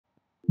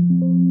Okay,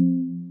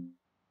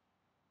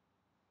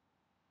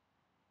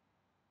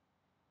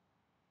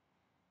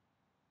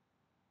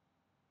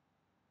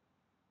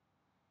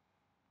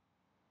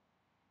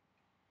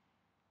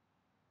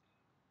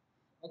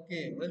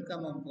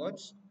 welcome on board.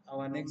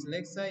 Our next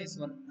lecture is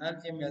on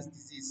Alzheimer's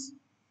disease.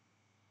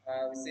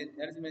 We said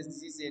Alzheimer's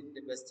disease is a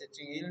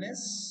devastating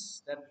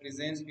illness that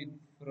presents with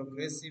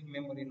progressive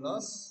memory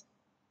loss,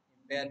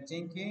 impaired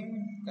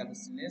thinking,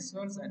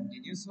 hallucinations, and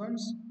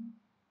delusions,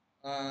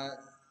 uh,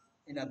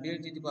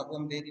 inability to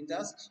perform daily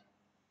tasks.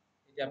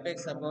 It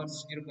affects about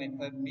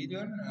 0.5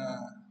 million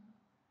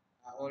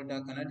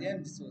older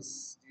Canadians.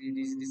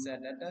 These are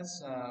data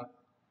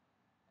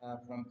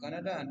from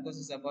Canada and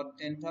causes about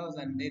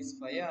 10,000 deaths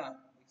per year,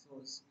 which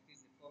is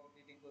the fourth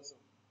leading cause of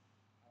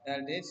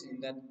adult deaths in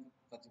that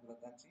particular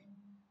country.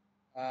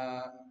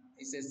 Uh,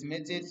 it's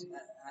estimated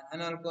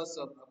annual cost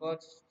of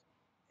about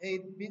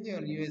 8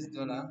 billion US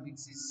dollar, which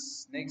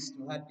is next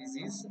to heart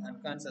disease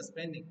and cancer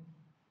spending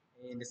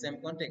in the same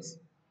context.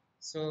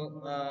 So,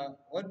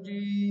 what do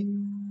we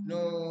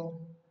know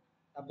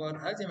about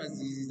Alzheimer's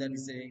disease? That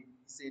is a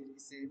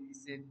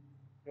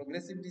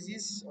progressive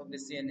disease of the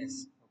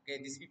CNS. Okay,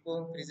 these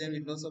people present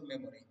with loss of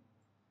memory.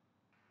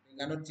 They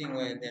cannot think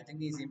well. Their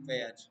thinking is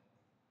impaired.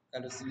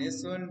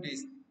 Hallucination. They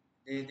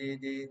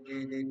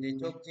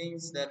talk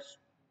things that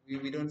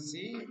we don't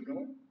see,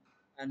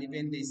 and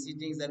even they see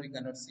things that we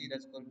cannot see.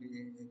 That's called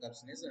the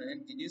hallucination.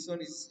 And delusion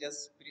is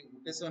just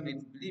person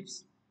with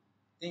beliefs,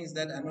 things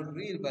that are not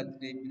real, but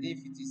they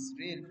believe it is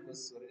real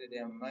because already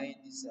their mind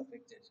is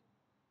affected.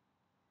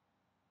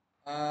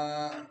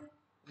 Uh,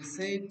 we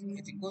said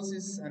it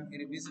causes an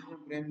irreversible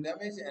brain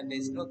damage and there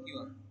is no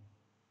cure.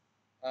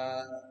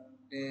 Uh,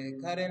 the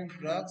current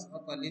drugs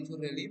offer little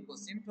relief for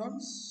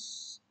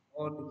symptoms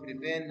or to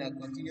prevent a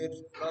continued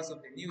loss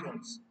of the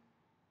neurons.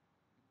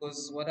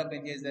 Because what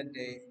happened here is that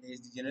there is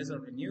degeneration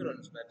of the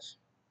neurons, but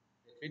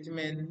the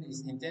treatment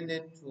is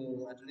intended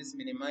to at least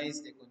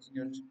minimize the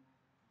continued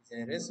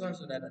degeneration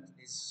so that at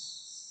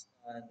least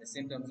the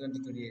symptoms don't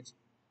deteriorate.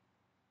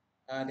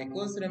 The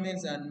cause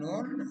remains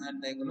unknown,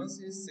 and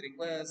diagnosis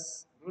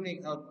requires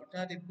ruling out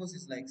alternative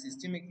causes like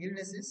systemic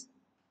illnesses,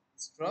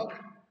 stroke,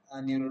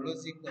 and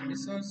neurologic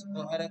conditions,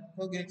 or other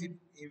cognitive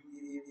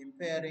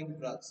impairing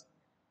drugs.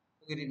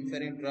 Cognitive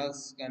impairing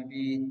drugs can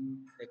be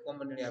the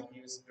commonly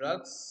abused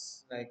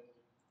drugs, like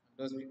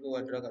those people who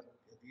are drug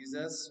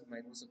abusers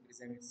might also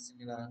present with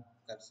similar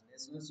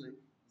hallucinations. So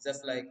it's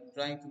just like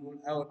trying to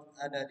rule out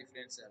other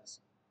differentials.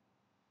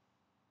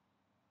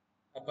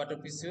 A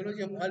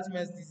pathophysiology of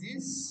Alzheimer's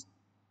disease.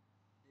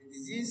 The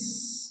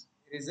disease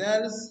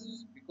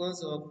results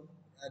because of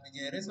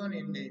degeneration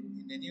in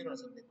the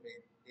neurons of the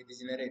brain. They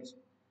degenerate.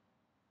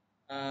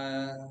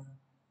 Uh,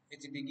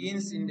 it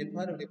begins in the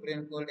part of the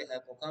brain called the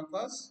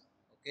hippocampus,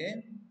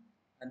 okay?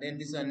 And then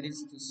this one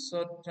leads to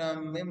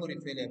short-term memory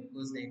failure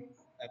because the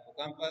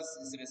hippocampus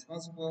is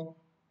responsible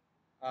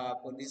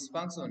for this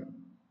function.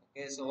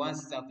 Okay, so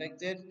once it's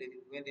affected,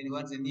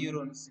 once the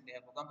neurons in the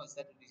hippocampus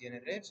start to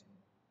degenerate,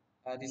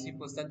 these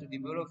people start to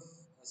develop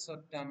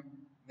short-term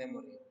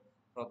memory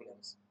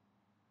problems.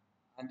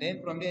 And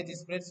then from there it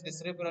spreads to the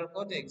cerebral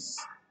cortex,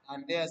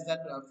 and there start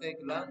to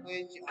affect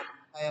language and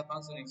higher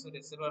functioning. So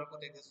the cerebral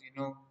cortex, as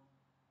you know,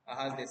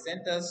 has the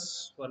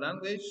centers for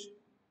language,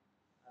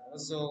 and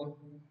also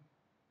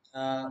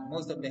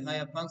most of the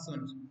higher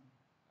functions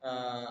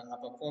are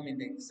performed in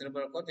the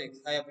cerebral cortex,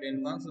 higher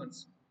brain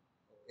functions,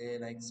 okay,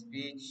 like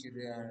speech,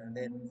 and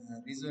then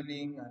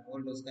reasoning, and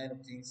all those kind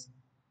of things.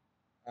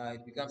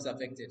 It becomes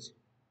affected.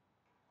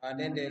 And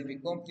then there will be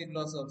complete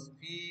loss of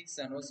speech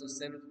and also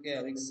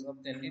self-care, which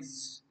often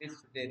leads to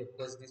death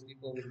because these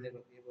people will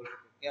never be able to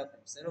take care of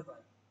themselves,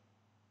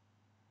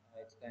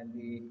 and it can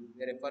be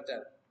very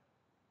fatal.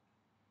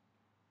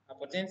 A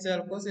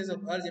potential causes of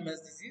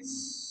Alzheimer's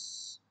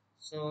disease.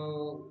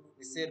 So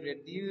we said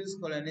reduce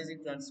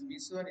cholinergic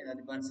transmission in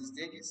advanced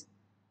stages.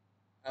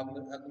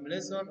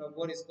 Accumulation of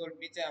what is called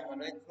beta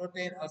amyloid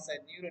protein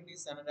outside neuron.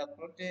 This is another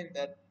protein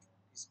that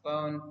is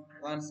found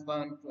once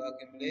found to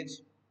accumulate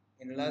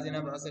in large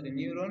number outside the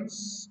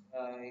neurons.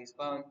 Is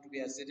found to be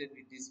associated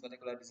with this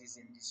particular disease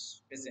in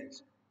this patient.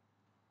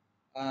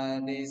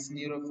 There is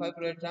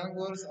neurofibril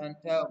tangles and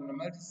tau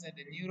abnormalities in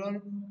the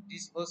neuron.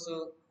 This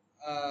also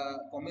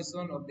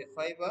formation of the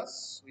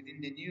fibers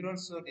within the neuron.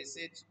 So they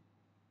said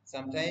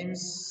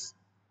sometimes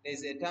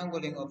there's a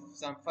tangling of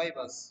some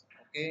fibers.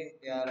 Okay,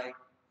 they are like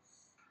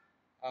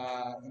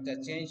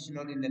interchange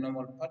not in the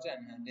normal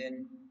pattern, and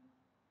then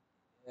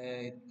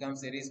it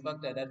becomes a risk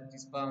factor that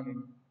is found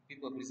in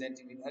people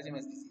presenting with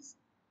Alzheimer's disease.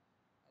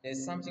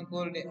 There's something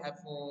called the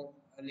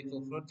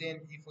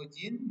lipoprotein E4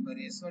 gene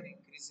variation,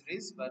 increased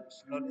risk, but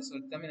not a sole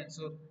determinant.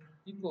 So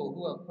people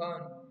who are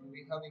found to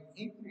be having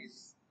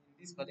increase in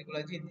this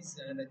particular gene, this is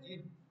another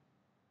gene,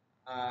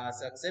 are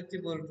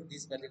susceptible to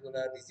this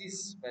particular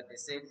disease, but they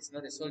say it's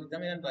not a sole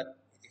determinant, but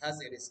it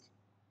has a risk.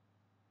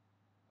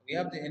 We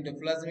have the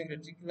endoplasmic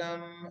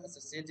reticulum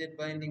associated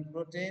binding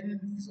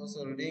protein is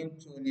also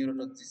linked to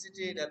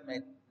neurotoxicity that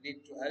might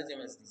lead to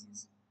Alzheimer's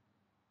disease.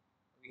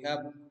 We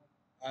have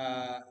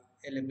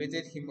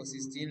Elevated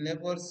homocysteine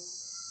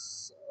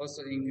levels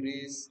also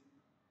increase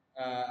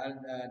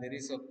the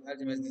risk of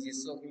Alzheimer's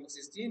disease. So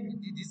homocysteine,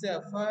 these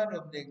are part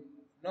of the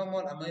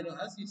normal amino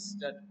acids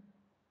that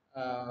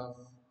uh,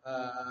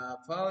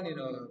 found in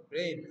our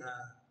brain.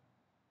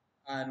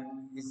 And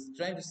it's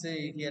trying to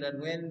say here that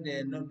when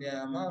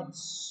the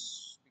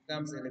amounts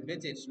becomes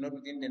elevated, not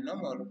within the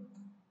normal, it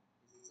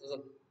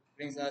also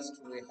brings us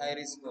to a high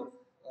risk of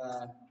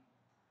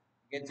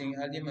getting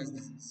Alzheimer's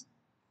disease.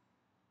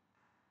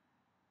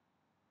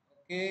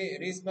 Okay,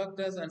 risk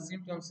factors and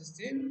symptoms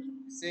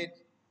system, we said,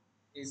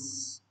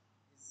 is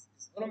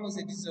almost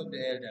a disease of the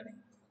elderly.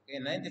 Okay,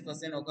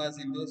 90% occurs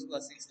in those who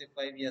are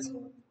 65 years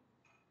old.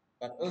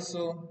 But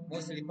also,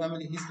 mostly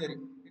family history,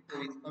 people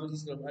with family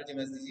history of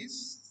Alzheimer's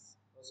disease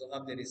also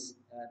have the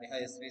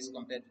highest risk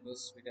compared to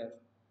those without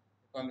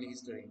family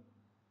history.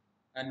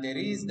 And the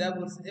risk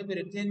doubles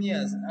every 10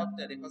 years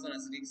after the person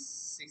has reached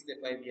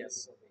 65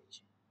 years of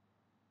age.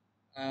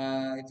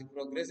 It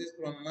progresses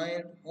from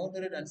mild to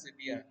moderate and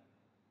severe.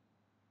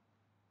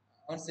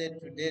 Onset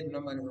to death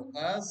normally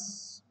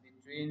occurs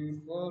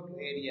between 4 to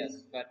 8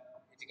 years, but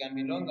it can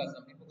be longer.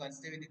 Some people can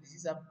stay with the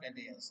disease up to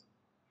 20 years.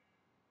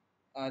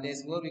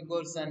 There's what we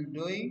call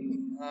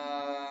sundowing.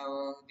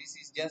 This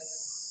is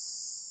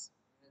just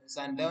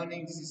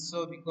sundowning. This is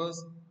so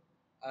because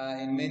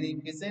in many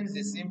persons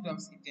the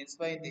symptoms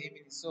intensify in the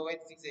evening. So when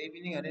it's the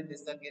evening and then they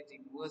start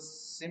getting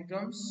worse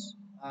symptoms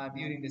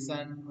during the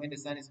sun when the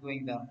sun is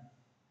going down.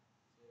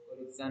 So we call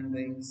it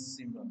sundowing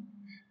syndrome.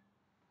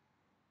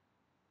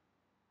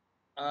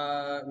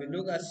 We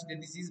look at the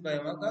disease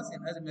biomarkers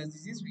in Alzheimer's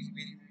disease.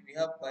 We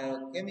have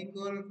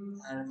biochemical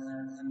and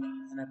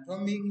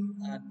anatomic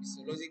and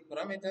physiologic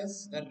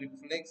parameters that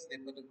reflects the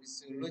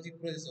pathophysiologic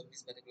process of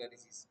this particular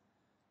disease.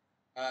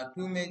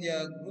 Two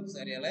major groups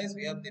are realized.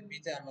 We have the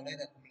beta amyloid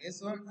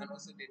accumulation and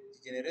also the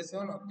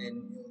degeneration of the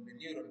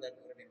neuron that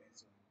we already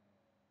mentioned.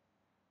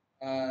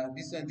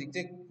 This one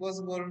detect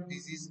possible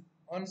disease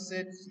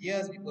onset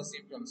years before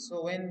symptoms.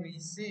 So when we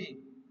see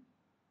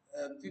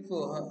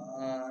people,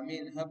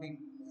 having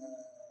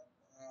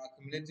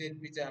accumulated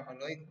beta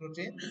amyloid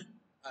protein,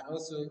 and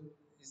also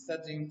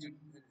starting to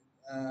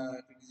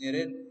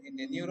degenerate in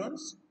the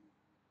neurons,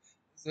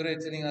 so they're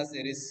telling us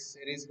there is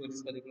for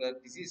this particular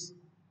disease.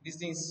 These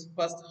things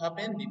first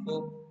happen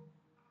before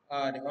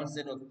the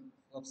onset of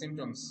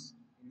symptoms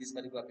in this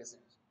particular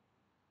patient.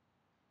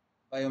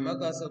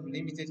 Biomarkers of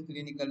limited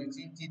clinical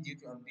utility due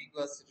to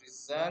ambiguous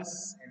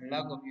results and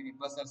lack of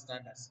universal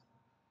standards.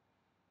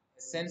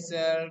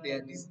 Essential,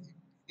 these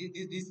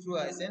two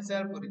are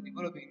essential for the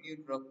developing new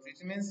drug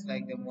treatments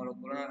like the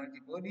monoclonal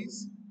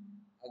antibodies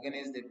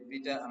against the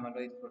beta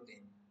amyloid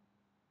protein.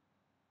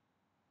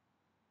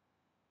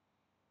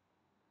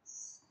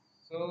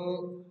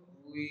 So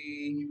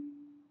we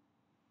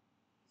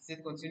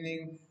said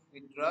continuing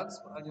with drugs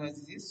for Alzheimer's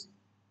disease.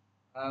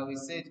 We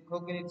said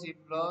cognitive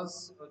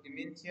loss or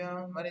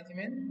dementia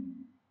management.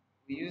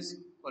 We use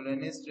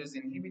cholinesterase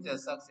inhibitors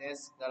such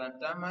as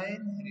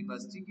galantamine,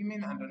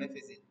 rivastigmine, and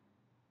donepezil.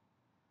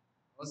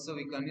 Also,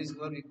 we can use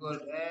what we call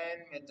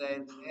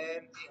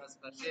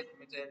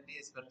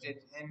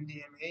N-methyl-D-aspartate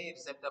NDMA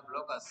receptor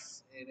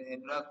blockers, a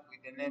drug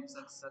with the name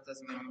such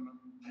as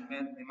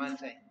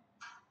memantine.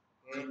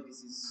 Okay,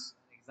 this is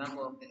an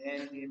example of the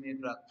NDMA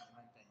drug,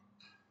 memantine.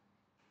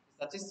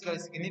 Statistically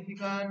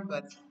significant,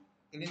 but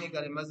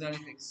clinically marginal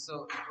effects.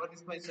 So, what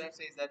this point says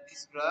is that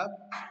this drug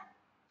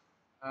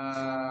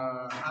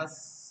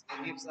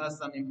gives us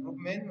some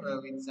improvement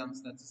with some uh,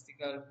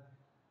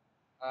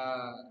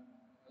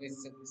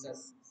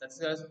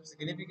 statistical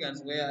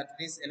significance where at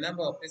least a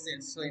number of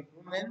patients saw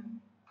improvement,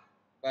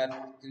 but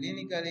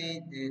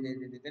clinically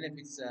the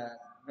benefits are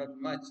not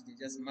much, they're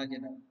just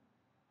marginal.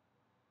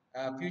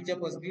 Future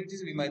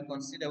possibilities, we might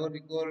consider what we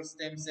call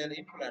stem cell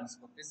implants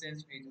for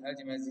patients with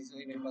Alzheimer's disease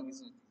or even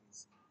Parkinson's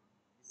disease.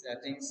 These are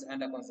things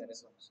under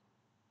consideration.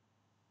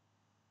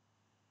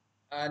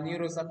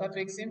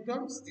 Neuropsychiatric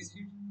symptoms, these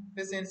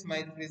patients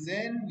might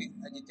present with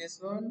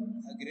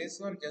agitation,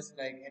 aggression, just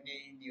like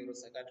any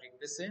neuropsychiatric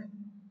patient.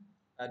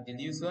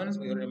 Delusions,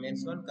 we already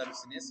mentioned,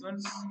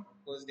 hallucinations,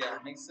 because they are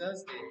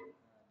anxious, they are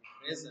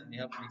depressed, and they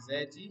have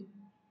anxiety.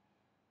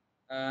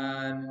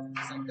 And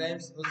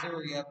sometimes also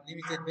we have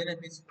limited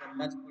benefits from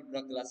multiple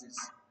drug classes.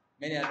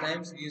 Many a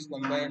times we use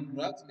combined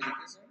drugs,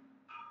 medication.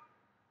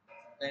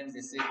 Sometimes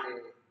they say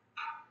the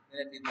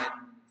benefit might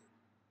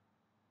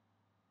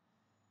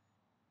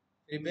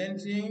be limited.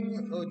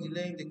 Preventing or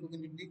delaying the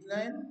cognitive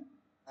decline.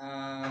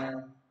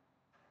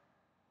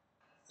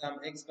 Some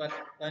expert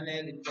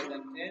panel in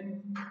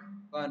 2010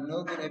 found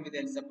no good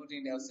evidence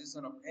supporting the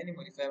association of any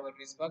modifiable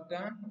risk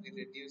factor with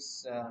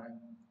reduced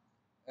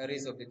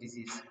risk of the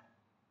disease.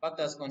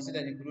 Factors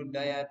considered include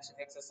diet,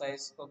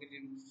 exercise,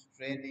 cognitive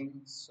training,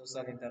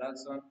 social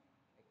interaction,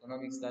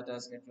 economic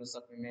status, metro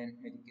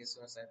supplement,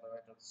 medications, and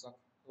environmental. So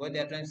what they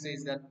are trying to say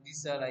is that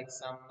these are like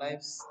some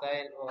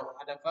lifestyle or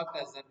other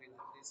factors that will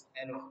at least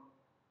help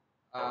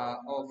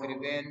or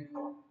prevent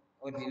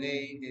or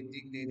delay the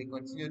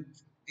continued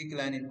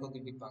decline in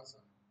cognitive function.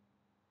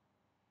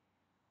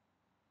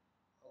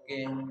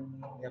 Okay,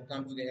 we have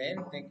come to the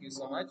end. Thank you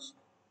so much,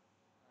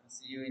 and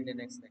see you in the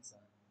next lesson.